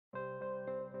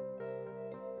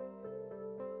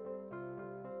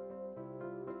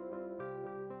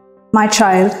My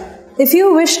child, if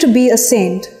you wish to be a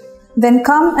saint, then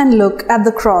come and look at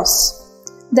the cross.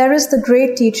 There is the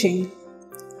great teaching.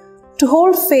 To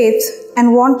hold faith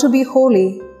and want to be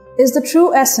holy is the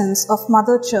true essence of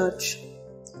Mother Church.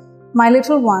 My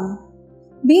little one,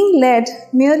 being led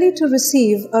merely to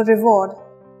receive a reward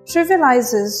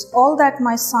trivializes all that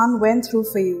my son went through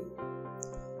for you.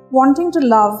 Wanting to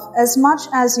love as much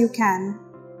as you can,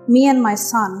 me and my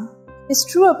son, is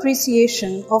true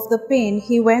appreciation of the pain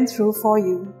he went through for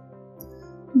you.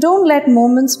 Don't let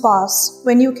moments pass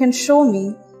when you can show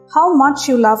me how much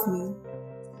you love me.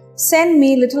 Send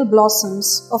me little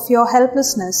blossoms of your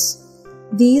helplessness.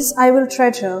 These I will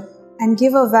treasure and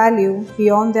give a value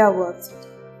beyond their worth.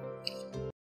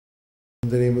 In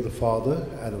the name of the Father,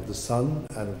 and of the Son,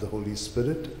 and of the Holy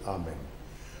Spirit. Amen.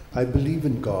 I believe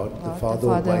in God, the Father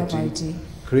Almighty,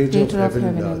 Creator of heaven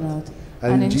and earth,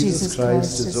 and in Jesus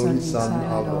Christ, His only Son,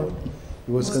 our Lord,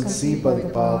 who was conceived by the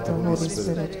power of the Holy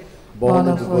Spirit, born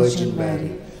of the Virgin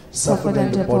Mary, suffered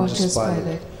under Pontius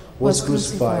Pilate, was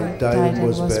crucified, died, and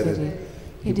was buried.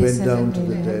 He went down to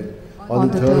the dead. On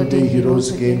the third day He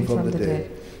rose again from the dead.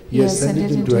 He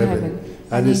ascended into heaven,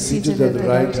 and is seated at the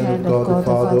right hand of God the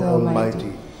Father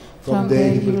Almighty. From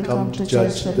there He will come to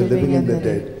judge the living and the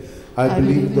dead. I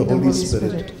believe in the Holy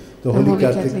Spirit, the Holy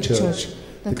Catholic Church,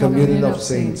 the communion of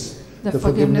saints, the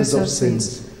forgiveness of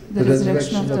sins, the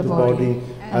resurrection of the body,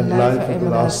 and life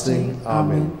everlasting.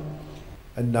 Amen.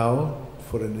 And now,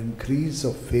 for an increase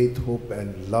of faith, hope,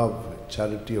 and love,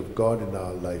 charity of God in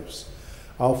our lives.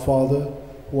 Our Father,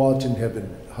 who art in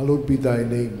heaven, hallowed be thy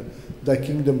name. Thy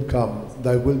kingdom come,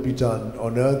 thy will be done,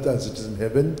 on earth as it is in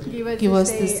heaven. Give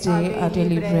us this day our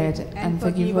daily bread, and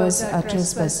forgive us our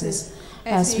trespasses,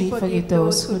 as we forgive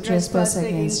those who trespass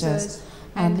against us.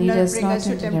 And lead us not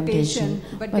into temptation,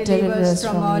 but deliver us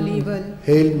from all evil.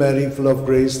 Hail Mary, full of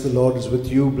grace, the Lord is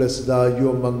with you. Blessed are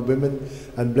you among women,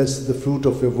 and blessed is the fruit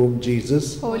of your womb,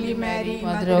 Jesus. Holy Mary,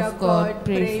 Mother of God,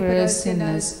 pray for us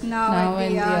sinners, now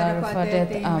and the hour of our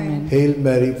death. Amen. Hail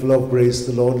Mary, full of grace,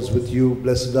 the Lord is with you.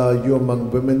 Blessed are you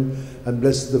among women, and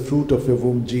blessed is the fruit of your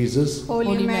womb, Jesus.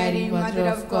 Holy Mary, Mother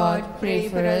of God, pray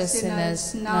for us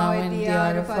sinners, now and the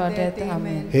hour of our death.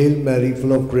 Amen. Hail Mary,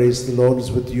 full of grace, the Lord is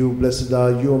with you. Blessed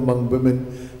are you among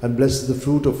women, and blessed is the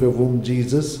fruit of your womb,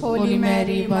 Jesus. Holy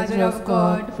Mary, Mother of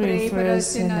God, pray for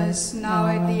us sinners, now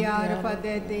and the hour of our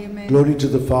death. Amen. Glory to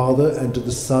the Father, and to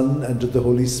the Son, and to the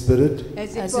Holy Spirit.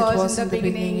 As it was in the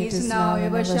beginning, it is now,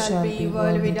 ever shall be,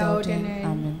 world without end.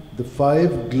 Amen. The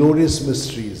five glorious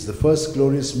mysteries. The first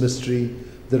glorious mystery,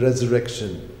 the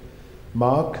resurrection.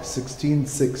 Mark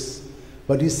 16:6.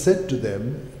 But he said to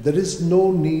them, there is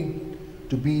no need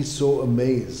to be so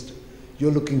amazed.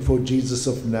 You're looking for Jesus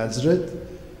of Nazareth,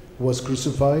 who was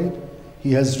crucified.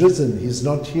 He has risen, he is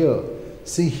not here.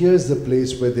 See, here's the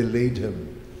place where they laid him.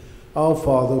 Our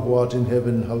Father, who art in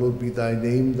heaven, hallowed be thy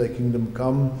name. Thy kingdom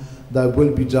come, thy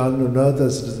will be done on earth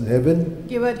as it is in heaven.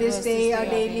 Give us this day our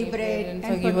daily bread, and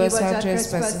forgive us our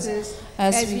trespasses,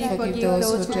 as we forgive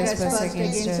those who trespass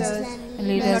against us. And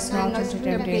lead us not into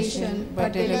temptation,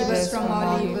 but deliver us from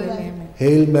all evil. Amen.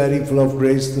 Hail Mary, full of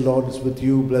grace, the Lord is with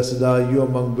you. Blessed are you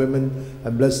among women,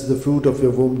 and blessed is the fruit of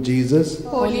your womb, Jesus.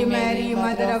 Holy Mary,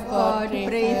 Mother of God,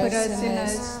 pray for us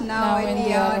sinners, now and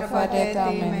the hour of our death.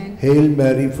 Amen. Hail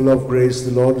Mary, full of grace,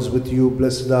 the Lord is with you.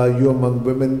 Blessed are you among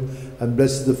women, and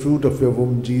blessed is the fruit of your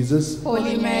womb, Jesus.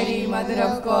 Holy Mary, Mother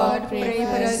of God, pray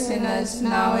for us sinners,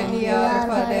 now and the hour of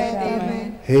our death.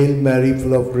 Amen. Hail Mary,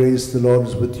 full of grace, the Lord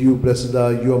is with you. Blessed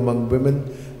are you among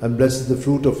women, and blessed is the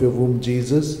fruit of your womb,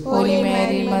 Jesus. Holy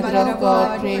Mary, Mother of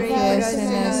God, pray for us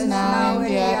sinners, now and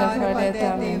the hour of our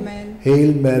death. Amen.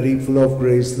 Hail Mary, full of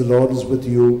grace, the Lord is with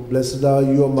you. Blessed are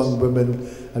you among women,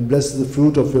 and blessed is the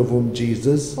fruit of your womb,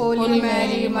 Jesus. Holy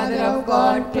Mary, Mother of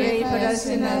God, pray for us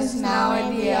sinners, now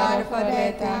and the hour of our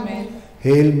death. Amen.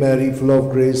 Hail Mary, full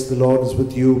of grace, the Lord is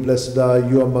with you. Blessed are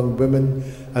you among women,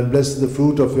 and blessed is the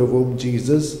fruit of your womb,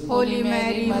 Jesus. Holy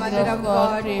Mary, Mother of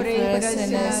God, pray for us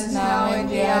sinners, now and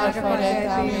the hour of our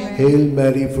death. Amen. Hail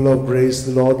Mary, full of grace,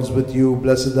 the Lord is with you.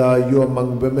 Blessed are you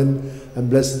among women, and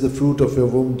blessed is the fruit of your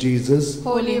womb, Jesus.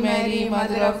 Holy Mary,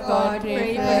 Mother of God,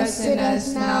 pray for us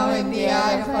sinners, now and the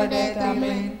hour of our death.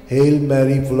 Amen. Hail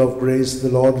Mary, full of grace, the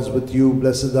Lord is with you.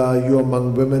 Blessed are you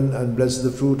among women, and blessed is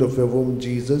the fruit of your womb,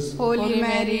 Jesus. Holy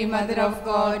Mary, Mother of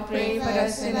God, pray for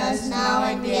us sinners, now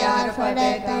and the hour of our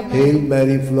death. Amen. Hail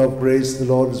Mary, full of grace, the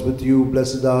Lord is with you.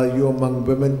 Blessed are you among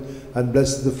women, and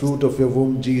blessed is the fruit of your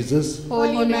womb, Jesus.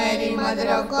 Holy Mary, Mother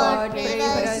of God, pray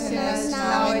for us sinners,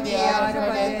 now and the hour of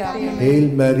our death. Amen.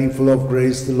 Hail Mary, full of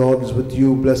grace, the Lord is with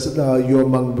you. Blessed are you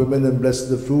among women, and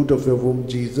blessed the fruit of your womb,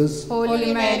 Jesus.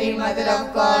 Holy Mary, Mother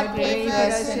of God, pray for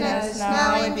us sinners,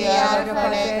 now and the hour of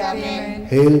our death. Amen.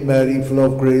 Hail Mary, full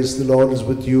of grace, the Lord is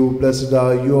with you. Blessed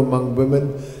are you among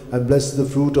women, and blessed the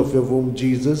fruit of your womb,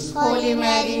 Jesus. Holy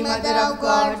Mary, Mother of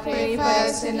God, pray for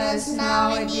us sinners,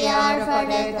 now and the hour of our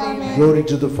death. Amen. Glory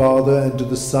to the Father, and to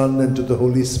the Son, and to the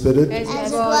Holy Spirit.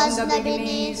 As it was in the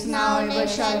beginning, is now, and ever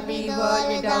shall be, world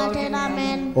without end.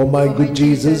 Amen. O my good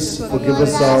Jesus, forgive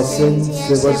us our sins,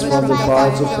 save us from the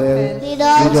fires of hell, lead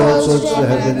all souls to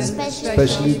heaven,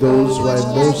 especially those who are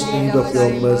in most need of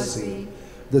your mercy.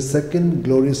 The second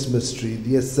glorious mystery,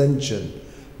 the Ascension,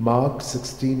 Mark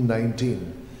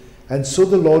 16:19. And so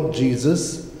the Lord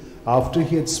Jesus, after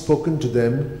he had spoken to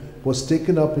them, was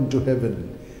taken up into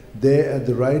heaven. There at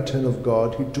the right hand of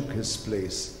God he took his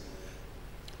place.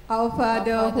 Our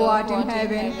Father, who art in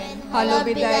heaven, hallowed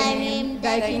be thy name.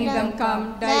 Thy kingdom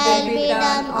come, thy will be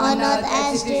done on earth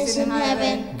as it is in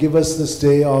heaven. Give us this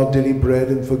day our daily bread,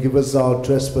 and forgive us our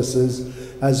trespasses,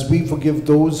 as we forgive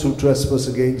those who trespass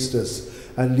against us.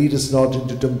 And lead us not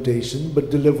into temptation,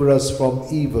 but deliver us from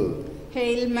evil.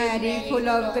 Hail Mary, full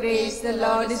of grace, the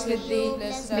Lord is with thee.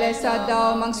 Blessed art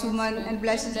thou amongst women, and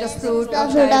blessed is the fruit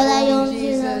of thy womb,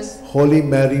 Jesus. Holy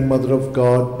Mary, Mother of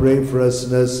God, pray for us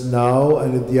sinners, now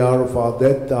and at the hour of our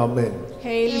death. Amen.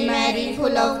 Hail Mary,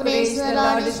 full of grace, the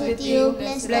Lord is with you.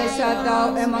 Blessed art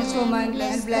thou amongst women,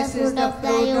 and blessed is the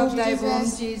fruit of thy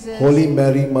womb, Jesus. Holy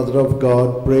Mary, Mother of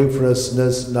God, pray for us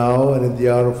sinners, now and at the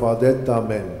hour of our death.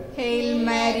 Amen. Hail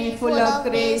Mary, full of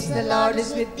grace, the Lord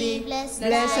is with thee. Blessed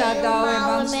art thou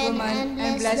amongst women,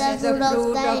 and blessed is the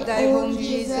fruit of thy womb,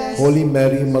 Jesus. Holy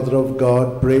Mary, Mother of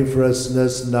God, pray for us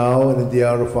sinners, now and at the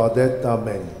hour of our death.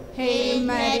 Amen. Hail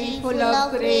Mary, full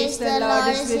of grace, the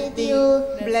Lord is with you.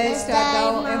 Blessed art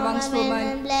thou amongst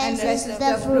women, and blessed is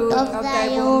the fruit of thy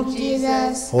womb,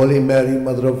 Jesus. Holy Mary,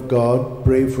 Mother of God,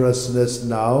 pray for us sinners,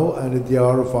 now and at the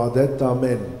hour of our death.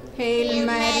 Amen. Hail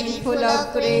Mary, full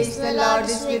of grace, the Lord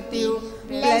is with you.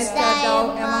 Blessed art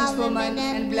thou amongst women,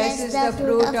 and blessed is the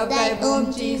fruit of thy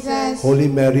womb, Jesus. Holy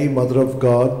Mary, Mother of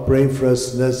God, pray for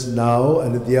us sinners, now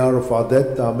and at the hour of our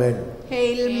death. Amen.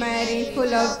 Hail Mary,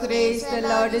 full of grace, the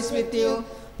Lord is with you.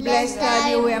 Blessed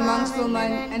are you amongst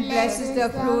women, and blessed is the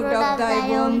fruit of thy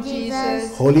womb,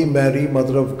 Jesus. Holy Mary,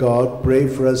 Mother of God, pray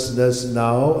for us sinners,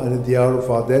 now and at the hour of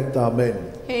our death. Amen.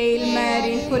 Hail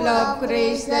Mary, full of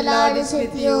grace, the Lord is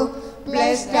with you.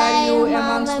 Blessed are you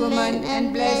amongst women,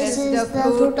 and blessed is the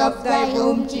fruit of thy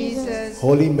womb, Jesus.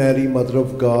 Holy Mary, Mother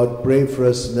of God, pray for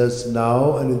us sinners,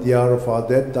 now and at the hour of our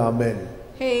death. Amen.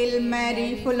 Hail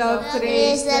Mary, full of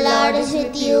grace, the Lord is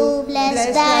with you.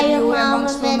 Blessed are you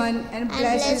amongst women, and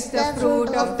blessed is the fruit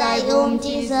of thy womb,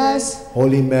 Jesus.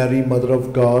 Holy Mary, Mother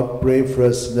of God, pray for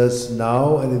us sinners,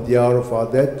 now and at the hour of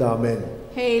our death. Amen.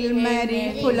 Hail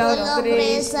Mary, full of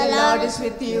grace, the Lord is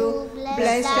with you.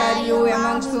 Blessed are you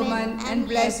amongst women, and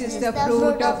blessed is the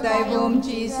fruit of thy womb,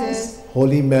 Jesus.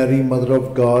 Holy Mary, Mother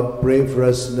of God, pray for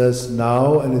us sinners,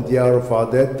 now and at the hour of our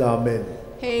death. Amen.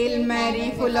 Hail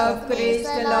Mary, full of grace,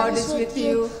 the Lord is with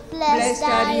you. Blessed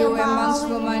are you amongst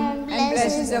women, and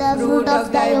blessed is the fruit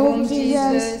of thy womb,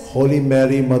 Jesus. Holy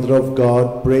Mary, Mother of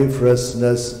God, pray for us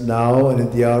sinners, now and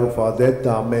at the hour of our death.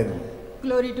 Amen.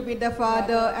 Glory to be the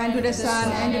Father, and to the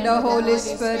Son, and to the Holy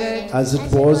Spirit. As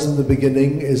it was in the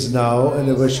beginning, is now, and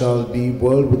ever shall be,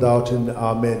 world without end.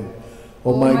 Amen.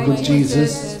 O my good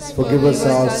Jesus, forgive us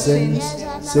our sins,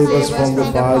 save us from the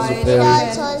fires of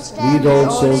hell, lead all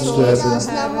souls to heaven,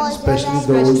 especially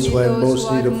those who are in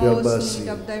most need of your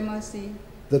mercy.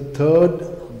 The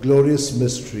third glorious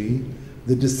mystery,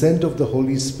 the descent of the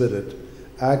Holy Spirit,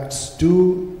 Acts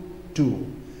 2:2.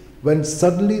 When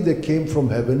suddenly there came from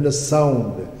heaven a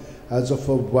sound as of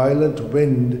a violent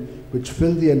wind, which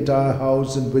filled the entire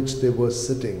house in which they were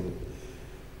sitting.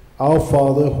 Our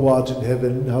Father, who art in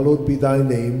heaven, hallowed be thy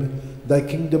name. Thy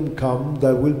kingdom come,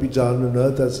 thy will be done on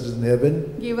earth as it is in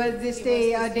heaven. Give us this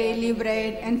day our daily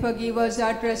bread, and forgive us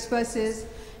our trespasses,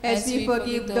 as we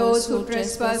forgive those who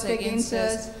trespass against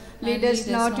us. Lead us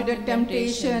not to the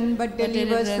temptation, but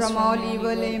deliver us from all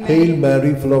evil. Amen. Hail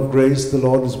Mary, full of grace, the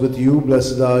Lord is with you.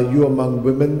 Blessed are you among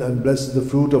women, and blessed is the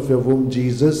fruit of your womb,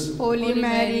 Jesus. Holy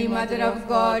Mary, Mother of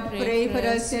God, pray for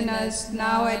us sinners,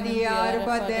 now at the hour of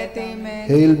our death. Amen.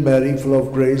 Hail Mary, full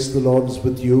of grace, the Lord is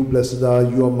with you. Blessed are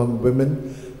you among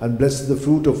women, and blessed is the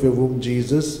fruit of your womb,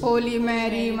 Jesus. Holy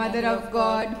Mary, Mother of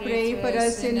God, pray for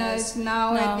us sinners,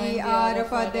 now at the hour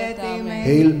of our death. Amen.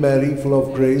 Hail Mary, full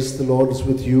of grace, the Lord is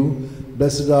with you.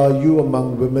 Blessed are you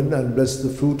among women, and blessed the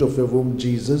fruit of your womb,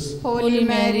 Jesus. Holy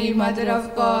Mary, Mother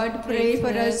of God, pray for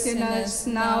us sinners,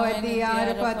 now at the hour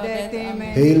of our death.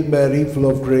 Amen. Hail Mary, full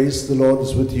of grace, the Lord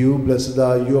is with you. Blessed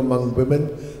are you among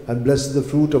women, and blessed the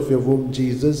fruit of your womb,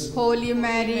 Jesus. Holy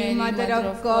Mary, Mother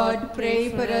of God, pray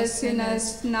for us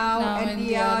sinners, now at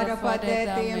the hour of our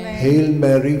death. Amen. Hail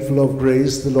Mary, full of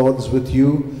grace, the Lord is with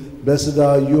you. Blessed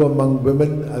are you among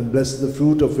women, and blessed the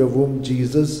fruit of your womb,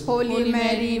 Jesus. Holy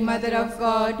Mary, Mother of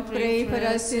God, pray for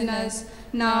us sinners,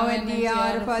 now at the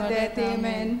hour of our death.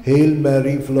 Amen. Hail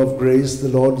Mary, full of grace, the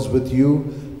Lord is with you.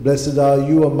 Blessed are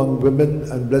you among women,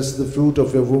 and blessed the fruit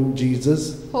of your womb,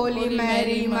 Jesus. Holy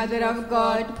Mary, Mother of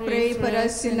God, pray for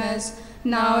us sinners,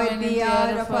 now at the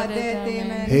hour of our death.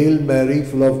 Amen. Hail Mary,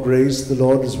 full of grace, the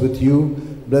Lord is with you.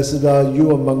 Blessed are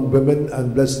you among women,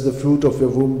 and blessed the fruit of your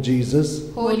womb, Jesus.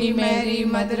 Holy Mary,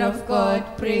 Mother of God,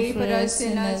 pray for us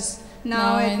sinners,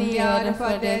 now at the hour of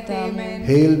our death. Amen.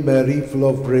 Hail Mary, full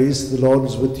of grace, the Lord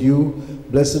is with you.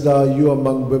 Blessed are you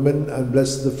among women, and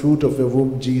blessed the fruit of your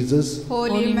womb, Jesus.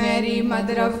 Holy Mary,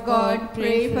 Mother of God,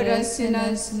 pray for us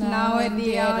sinners, now at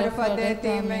the hour of our death.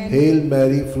 Amen. Hail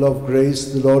Mary, full of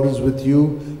grace, the Lord is with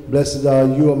you. Blessed are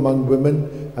you among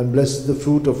women, and blessed the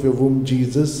fruit of your womb,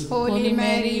 Jesus. Holy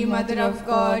Mary, Mother of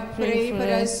God, pray for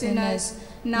us sinners,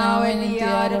 now at the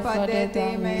hour of our death.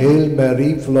 Amen. Hail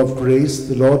Mary, full of grace,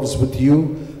 the Lord is with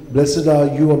you. Blessed are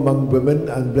you among women,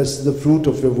 and blessed the fruit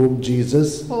of your womb,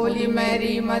 Jesus. Holy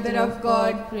Mary, Mother of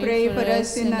God, pray for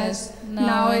us sinners,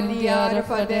 now at the hour of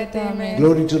our death. Amen.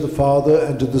 Glory to the Father,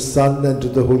 and to the Son, and to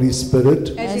the Holy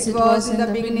Spirit. As it was in the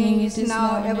beginning, is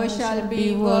now, ever shall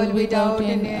be, world without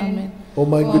end. Amen. O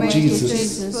my good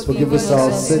Jesus, forgive us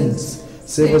our sins,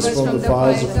 save us from the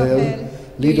fires of hell,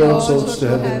 lead all souls to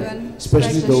heaven,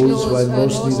 especially those who are in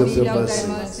most need of your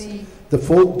mercy. The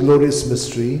fourth glorious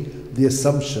mystery, the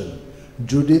Assumption.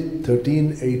 Judith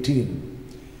 13:18.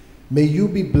 May you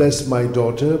be blessed, my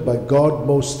daughter, by God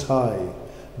Most High,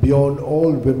 beyond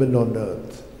all women on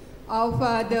earth. Our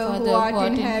Father, who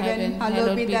art in heaven,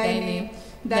 hallowed be thy name.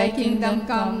 Thy kingdom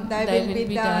come, thy will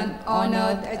be done, on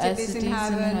earth as it is in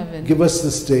heaven. Give us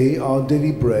this day our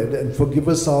daily bread, and forgive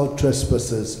us our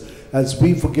trespasses, as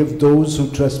we forgive those who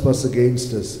trespass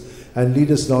against us. And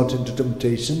lead us not into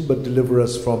temptation, but deliver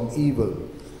us from evil.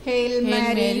 Hail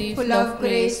Mary, full of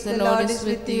grace, the Lord is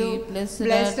with you.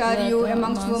 Blessed are you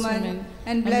amongst women,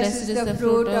 and blessed is the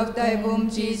fruit of thy womb,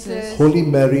 Jesus. Holy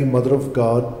Mary, Mother of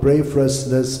God, pray for us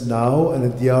sinners now and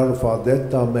at the hour of our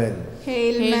death. Amen.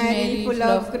 Hail Mary, full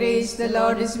of grace, the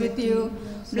Lord is with you.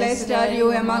 Blessed are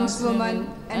you amongst women,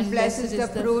 and blessed is the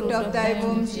fruit of thy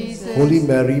womb, Jesus. Holy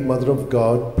Mary, Mother of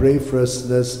God, pray for us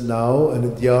sinners now and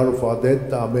at the hour of our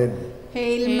death. Amen.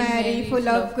 Hail Mary, full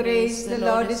of grace, the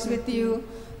Lord is with you.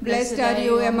 Blessed are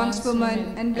you amongst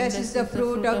women, and blessed is the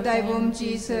fruit of thy womb,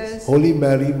 Jesus. Holy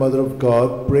Mary, Mother of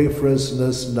God, pray for us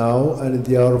sinners now and at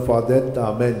the hour of our death.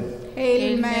 Amen.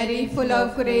 Hail Mary, full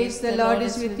of grace, the Lord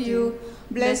is with you.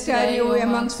 Blessed are you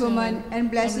amongst women,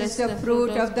 and blessed is the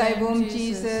fruit of thy womb,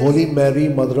 Jesus. Holy Mary,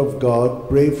 Mother of God,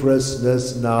 pray for us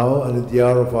sinners now and at the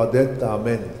hour of our death.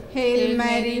 Amen. Hail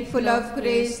Mary, full of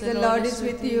grace, the Lord is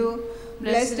with you.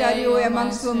 Blessed are you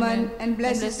amongst women, and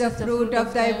blessed is the fruit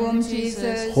of thy womb,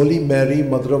 Jesus. Holy Mary,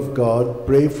 Mother of God,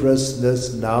 pray for us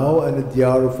sinners now and at the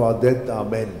hour of our death.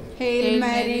 Amen. Hail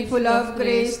Mary, full of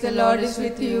grace, the Lord is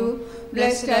with you.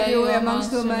 Blessed are you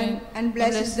amongst women, and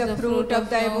blessed is the fruit of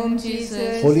thy womb,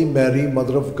 Jesus. Holy Mary,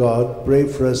 Mother of God, pray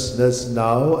for us sinners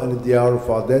now and at the hour of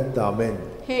our death. Amen.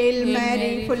 Hail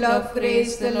Mary, full of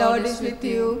grace, the Lord is with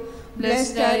you.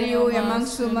 Blessed are you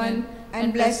amongst women,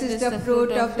 and blessed is the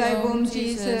fruit of thy womb,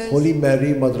 Jesus. Holy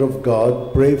Mary, Mother of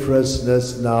God, pray for us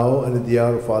sinners now and at the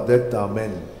hour of our death.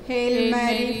 Amen. Hail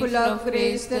Mary, full of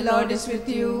grace, the Lord is with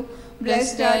you.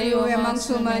 Blessed are you amongst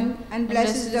women, and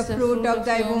blessed is the fruit of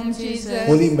thy womb, Jesus.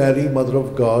 Holy Mary, Mother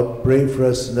of God, pray for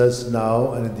us sinners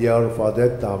now and at the hour of our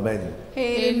death. Amen.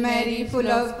 Hail Mary, full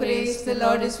of grace, the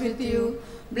Lord is with you.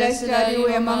 Blessed are you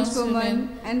amongst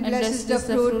women, and blessed is the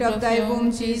fruit of thy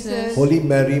womb, Jesus. Holy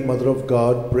Mary, Mother of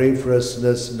God, pray for us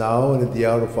sinners now and at the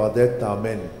hour of our death.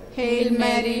 Amen. Hail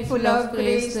Mary, full of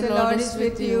grace, the Lord is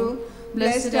with you.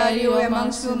 Blessed are you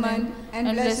amongst women,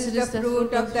 and blessed is the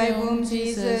fruit of thy womb,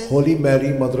 Jesus. Holy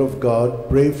Mary, Mother of God,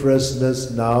 pray for us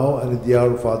sinners now and at the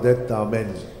hour of our death.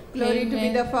 Amen. Glory to be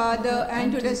the Father,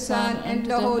 and to the Son, and to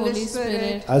the Holy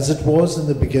Spirit. As it was in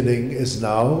the beginning, is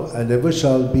now, and ever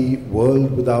shall be,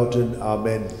 world without end.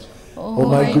 Amen. O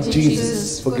my good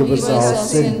Jesus, forgive us our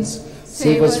sins,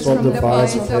 save us from the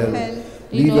fires of hell,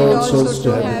 lead all souls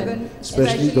to heaven,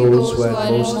 especially those who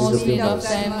are most in need of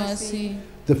thy mercy.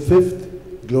 The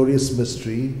fifth glorious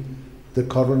mystery, the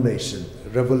coronation.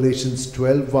 Revelations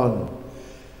 12:1.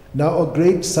 Now a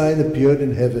great sign appeared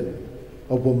in heaven,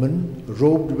 a woman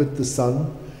robed with the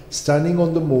sun, standing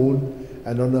on the moon,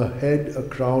 and on her head a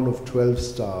crown of 12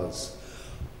 stars.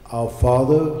 Our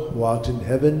Father, who art in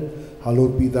heaven,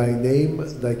 hallowed be thy name.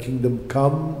 Thy kingdom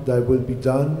come, thy will be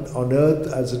done, on earth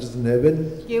as it is in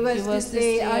heaven. Give us this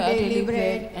day our daily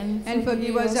bread, and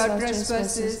forgive us our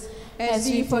trespasses, as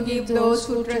we forgive those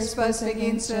who trespass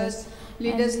against us.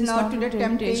 Lead us not into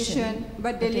temptation,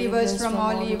 but deliver us from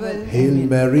all evil. Hail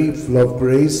Mary, full of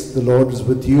grace, the Lord is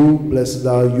with you. Blessed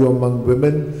are you among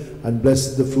women, and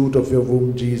blessed is the fruit of your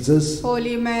womb, Jesus.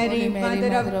 Holy Mary,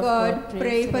 Mother of God,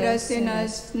 pray for us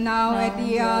sinners, now at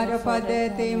the hour of our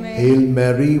death. Amen. Hail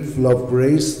Mary, full of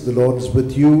grace, the Lord is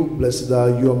with you. Blessed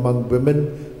are you among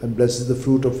women, and blessed is the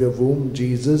fruit of your womb,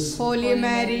 Jesus. Holy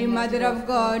Mary, Mother of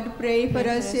God, pray for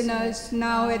us sinners,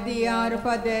 now at the hour of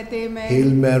our death. Amen. Hail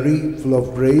Mary, full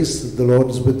of grace, the Lord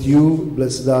is with you.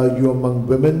 Blessed are you among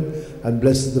women, and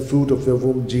blessed is the fruit of your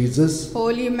womb, Jesus.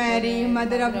 Holy Mary,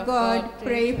 Mother of God,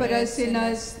 pray for us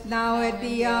sinners, now at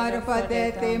the hour of our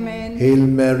death. Amen. Hail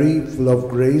Mary, full of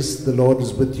grace, the Lord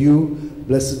is with you.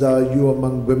 Blessed are you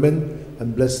among women,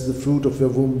 and blessed is the fruit of your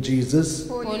womb, Jesus.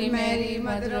 Holy Mary,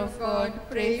 Mother of God,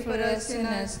 pray for us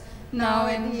sinners, now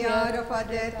and the hour of our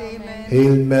death. Amen.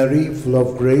 Hail Mary, full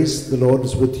of grace, the Lord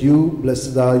is with you.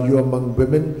 Blessed are you among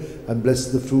women, and blessed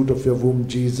is the fruit of your womb,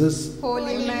 Jesus.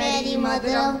 Holy Mary,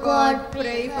 Mother of God,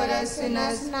 pray for us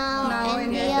sinners, now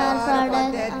and at the hour of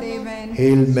our death. Amen.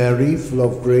 Hail Mary, full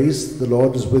of grace, the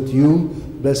Lord is with you.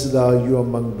 Blessed are you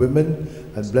among women,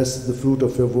 and blessed is the fruit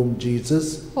of your womb,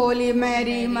 Jesus. Holy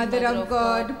Mary, Mother of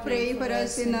God, pray for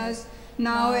us sinners,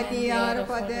 now at the hour of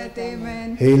our death.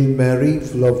 Amen. Hail Mary,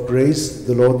 full of grace,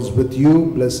 the Lord is with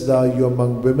you. Blessed are you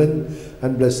among women,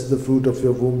 and blessed is the fruit of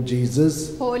your womb,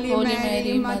 Jesus. Holy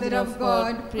Mary, Mother of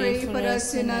God, pray for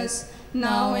us sinners,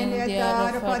 now and at the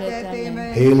hour of our death.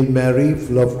 Amen. Hail Mary,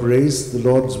 full of grace, the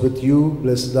Lord is with you.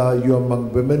 Blessed are you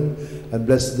among women, and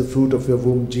blessed is the fruit of your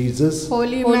womb, Jesus.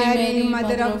 Holy Mary,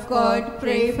 Mother of God,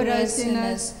 pray for us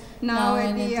sinners, now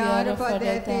and at the hour of our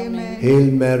death. Amen. Hail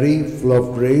Mary, full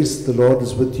of grace, the Lord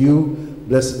is with you.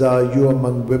 Blessed are you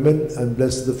among women, and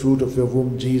blessed is the fruit of your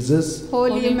womb, Jesus.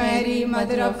 Holy Mary,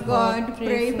 Mother of God,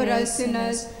 pray for us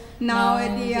sinners, now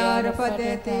at the hour of our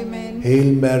death. Amen.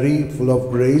 Hail Mary, full of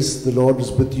grace, the Lord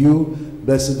is with you.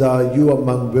 Blessed are you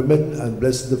among women, and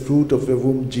blessed is the fruit of your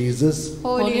womb, Jesus.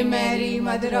 Holy Mary,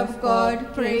 Mother of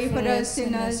God, pray for us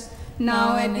sinners,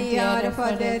 now at the hour of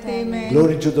our death. Amen.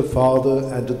 Glory to the Father,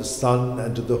 and to the Son,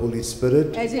 and to the Holy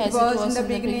Spirit. As it was in the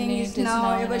beginning, is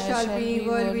now, ever shall be,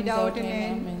 world without an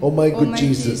end. O my good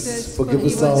Jesus, forgive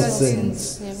us our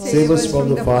sins, save us from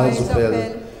the fires of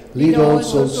hell, lead all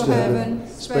souls to heaven,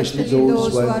 especially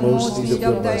those who are in most need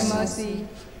of thy mercy.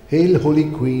 Hail, Holy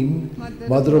Queen,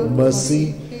 Mother of Mercy,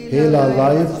 hail our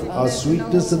life, our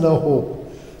sweetness, and our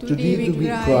hope. To thee do we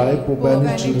cry, poor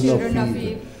abandoned children of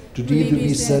Eve. To thee do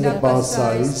we send up our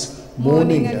sighs,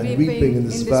 mourning and weeping in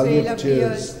this valley of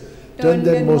tears. Turn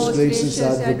then, most gracious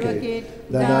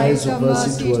Advocate, thine eyes of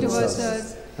mercy towards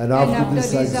us, and after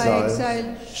this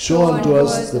exile, show unto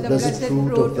us the blessed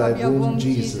fruit of thy womb,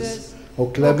 Jesus. O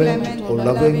clement, O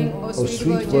loving, O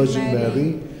sweet Virgin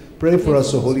Mary, pray for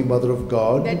us, O Holy Mother of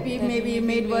God, that we may be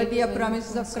made worthy of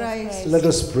promises of Christ. Let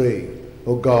us pray.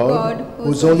 O God,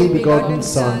 whose only begotten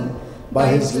Son, by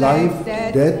his life,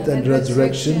 death, and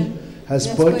resurrection,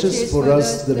 has purchased for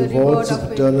us the rewards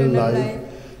of eternal life,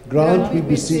 grant, we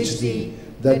beseech thee,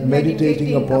 that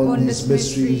meditating upon these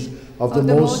mysteries of the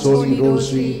most holy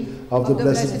Rosary of the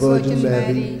Blessed Virgin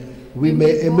Mary, we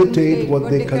may imitate what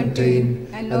they contain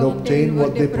and obtain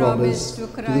what they promise, through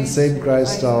the same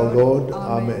Christ our Lord.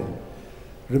 Amen.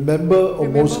 Remember, O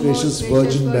most gracious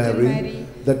Virgin Mary,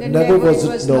 that never was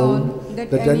it known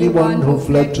that anyone who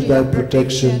fled to thy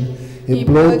protection,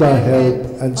 implored thy help,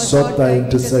 and sought thy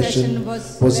intercession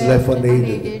was left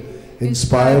unaided.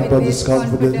 Inspired by this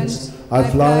confidence, I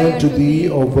fly unto thee,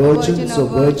 O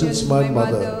Virgins, my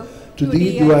Mother. To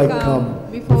thee do I come,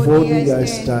 before thee I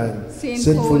stand,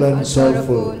 sinful and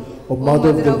sorrowful. O Mother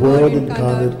of the Word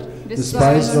incarnate,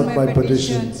 despise not my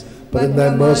petitions, but in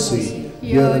thy mercy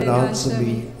hear and answer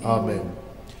me. Amen.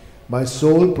 My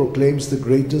soul proclaims the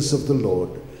greatness of the Lord.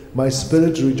 My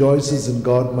spirit rejoices in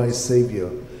God my Saviour,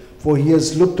 for he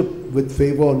has looked with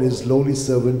favor on his lowly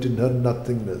servant in her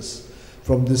nothingness.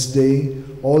 From this day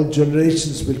all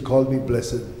generations will call me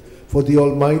blessed, for the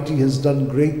Almighty has done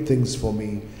great things for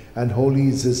me, and holy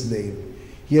is his name.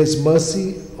 He has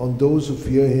mercy on those who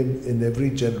fear him in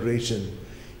every generation.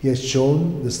 He has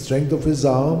shown the strength of his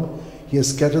arm. He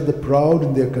has scattered the proud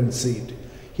in their conceit.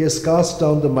 He has cast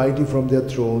down the mighty from their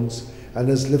thrones, and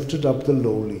has lifted up the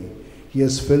lowly. He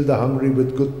has filled the hungry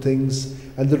with good things,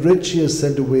 and the rich he has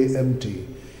sent away empty.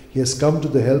 He has come to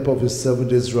the help of his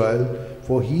servant Israel,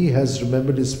 for he has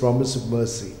remembered his promise of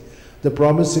mercy, the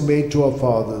promise he made to our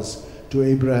fathers, to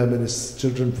Abraham and his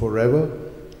children forever.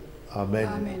 Amen.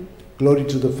 Amen. Glory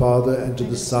to the Father, and to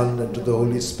the Son, and to the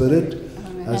Holy Spirit,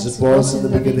 as it was in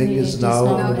the beginning, is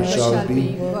now, and ever shall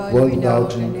be, world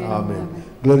without end. Amen.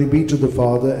 Glory be to the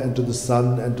Father, and to the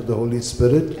Son, and to the Holy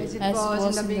Spirit. As it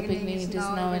was in the beginning, it is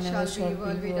now, and ever shall be,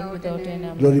 world without end.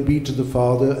 Amen. Glory be to the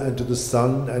Father, and to the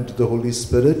Son, and to the Holy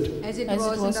Spirit. As it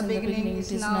was in the beginning,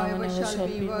 it is now, and ever shall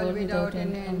be, world without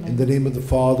end. In the name of the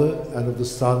Father, and of the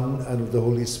Son, and of the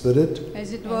Holy Spirit.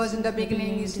 As it was in the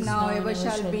beginning, is now, ever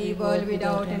shall be, world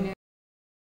without end.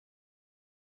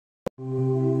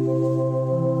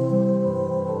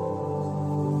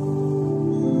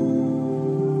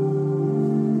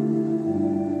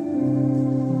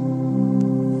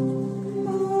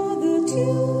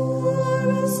 To